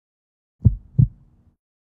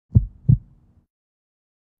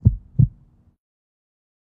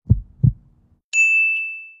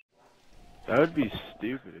That would be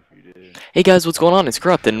stupid if you did. Hey guys, what's going on? It's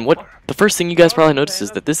Corrupt, and the first thing you guys probably noticed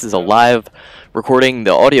is that this is a live recording.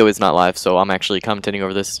 The audio is not live, so I'm actually commentating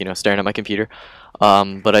over this, staring at my computer.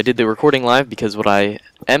 But I did the recording live because what I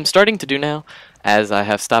am starting to do now, as I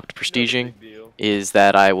have stopped prestiging, is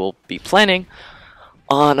that I will be planning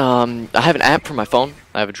on, I have an app for my phone.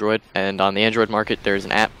 I have a Droid, and on the Android market there's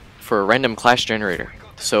an app for a random class generator.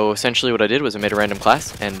 So essentially what I did was I made a random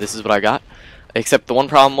class, and this is what I got. Except the one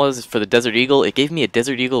problem was, for the Desert Eagle, it gave me a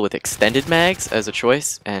Desert Eagle with extended mags as a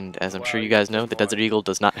choice, and as I'm sure you guys know, the Desert Eagle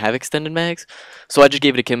does not have extended mags. So I just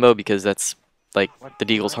gave it a Kimbo because that's, like, the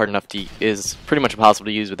Deagle's hard enough to is pretty much impossible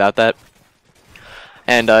to use without that.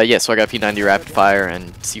 And yeah, so I got P90 rapid fire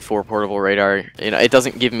and C4 portable radar. It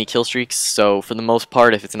doesn't give me kill streaks, so for the most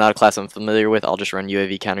part, if it's not a class I'm familiar with, I'll just run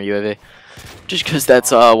UAV, counter UAV. Just because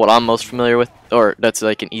that's what I'm most familiar with, or that's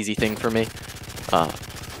like an easy thing for me.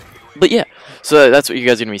 But yeah, so that's what you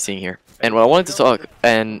guys are going to be seeing here. And what I wanted to talk,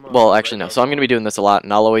 well, actually no, so I'm going to be doing this a lot,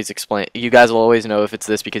 and I'll always explain. You guys will always know if it's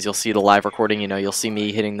this because you'll see the live recording, you'll see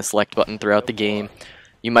me hitting the select button throughout the game.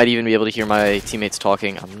 You might even be able to hear my teammates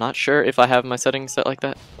talking. I'm not sure if I have my settings set like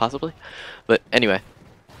that, possibly. But anyway,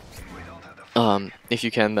 if you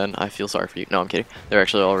can, then I feel sorry for you. No, I'm kidding. They're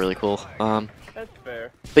actually all really cool. That's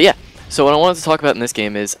fair. But yeah, so what I wanted to talk about in this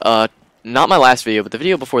game is, not my last video, but the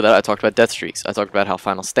video before that I talked about death streaks. I talked about how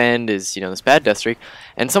Final Stand is, this bad death streak.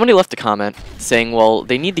 And somebody left a comment saying, well,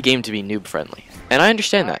 they need the game to be noob friendly. And I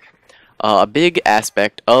understand that. A big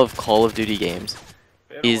aspect of Call of Duty games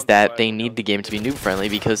is that they need the game to be noob friendly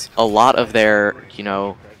because a lot of their,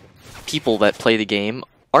 people that play the game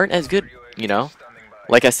aren't as good,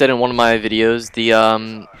 Like I said in one of my videos,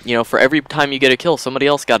 the, for every time you get a kill, somebody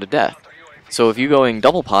else got a death. So if you're going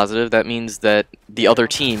double positive, that means that the other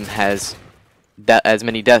team has as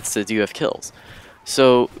many deaths as you have kills.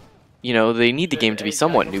 So, they need the game to be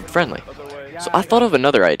somewhat noob friendly. So I thought of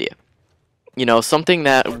another idea. Something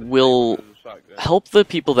that will help the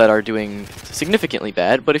people that are doing significantly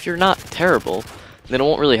bad, but if you're not terrible, then it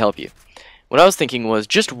won't really help you. What I was thinking was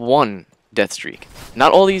just one death streak.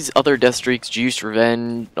 Not all these other death streaks, Juice,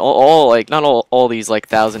 Revenge, not all these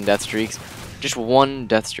like 1,000 death streaks, just one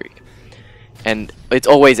death streak. And it's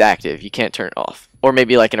always active, you can't turn it off. Or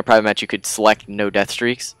maybe like in a private match you could select no death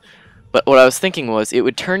streaks. But what I was thinking was it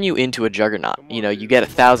would turn you into a juggernaut. You get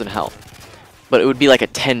 1,000 health. But it would be like a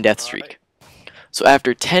 10 death streak. So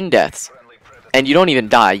after 10 deaths, and you don't even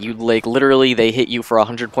die, you like literally they hit you for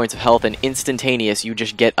 100 points of health and instantaneous you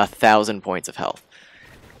just get 1,000 points of health.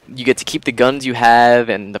 You get to keep the guns you have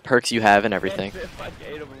and the perks you have and everything.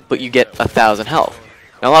 But you get 1,000 health.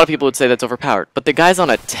 Now a lot of people would say that's overpowered, but the guy's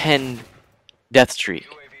on a 10 death streak.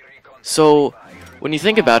 So when you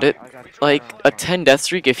think about it, like a 10 death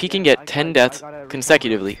streak, if he can get 10 deaths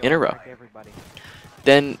consecutively in a row,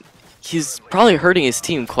 then he's probably hurting his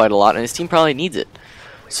team quite a lot, and his team probably needs it.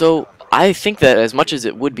 So I think that as much as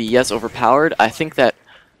it would be, yes, overpowered, I think that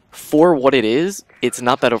for what it is, it's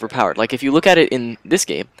not that overpowered. Like if you look at it in this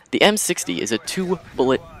game, the M60 is a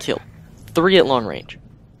 2-bullet kill, 3 at long range,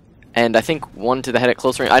 and I think 1 to the head at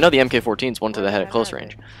close range. I know the MK14 is 1 to the head at close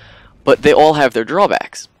range. But they all have their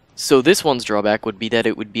drawbacks. So this one's drawback would be that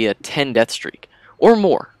it would be a 10 death streak. Or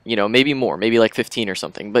more. Maybe more. Maybe like 15 or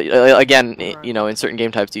something. But again, in certain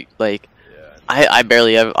game types, I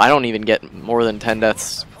don't even get more than 10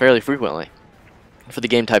 deaths fairly frequently. For the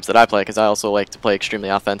game types that I play, because I also like to play extremely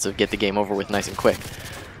offensive, get the game over with nice and quick.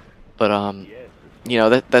 But,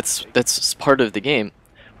 that's part of the game.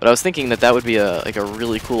 But I was thinking that would be a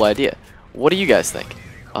really cool idea. What do you guys think?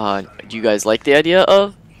 Do you guys like the idea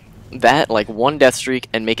of that, like one death streak,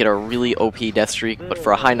 and make it a really OP death streak, but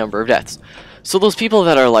for a high number of deaths? So those people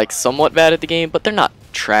that are like somewhat bad at the game, but they're not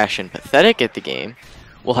trash and pathetic at the game,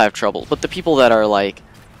 will have trouble. But the people that are like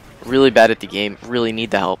really bad at the game, really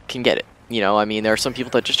need the help, can get it. I mean, there are some people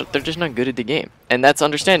that they're just not good at the game, and that's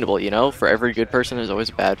understandable. For every good person, there's always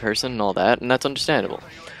a bad person and all that, and that's understandable.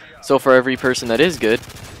 So for every person that is good,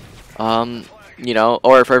 or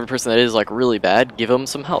for every person that is like really bad, give them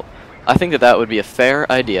some help. I think that would be a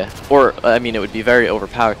fair idea, or I mean it would be very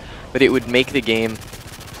overpowered, but it would make the game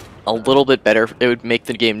a little bit better. It would make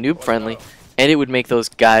the game noob friendly, and it would make those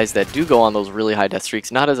guys that do go on those really high death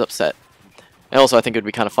streaks not as upset. And also I think it would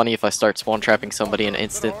be kind of funny if I start spawn trapping somebody and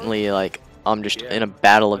instantly like I'm just in a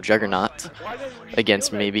battle of juggernauts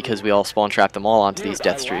against me because we all spawn trap them all onto these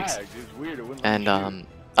death streaks. And I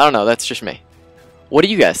don't know, that's just me. What do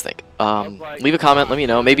you guys think? Leave a comment, let me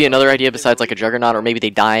know. Maybe another idea besides like a juggernaut, or maybe they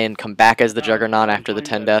die and come back as the juggernaut after the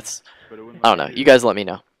 10 deaths. I don't know. You guys let me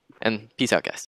know. And peace out, guys.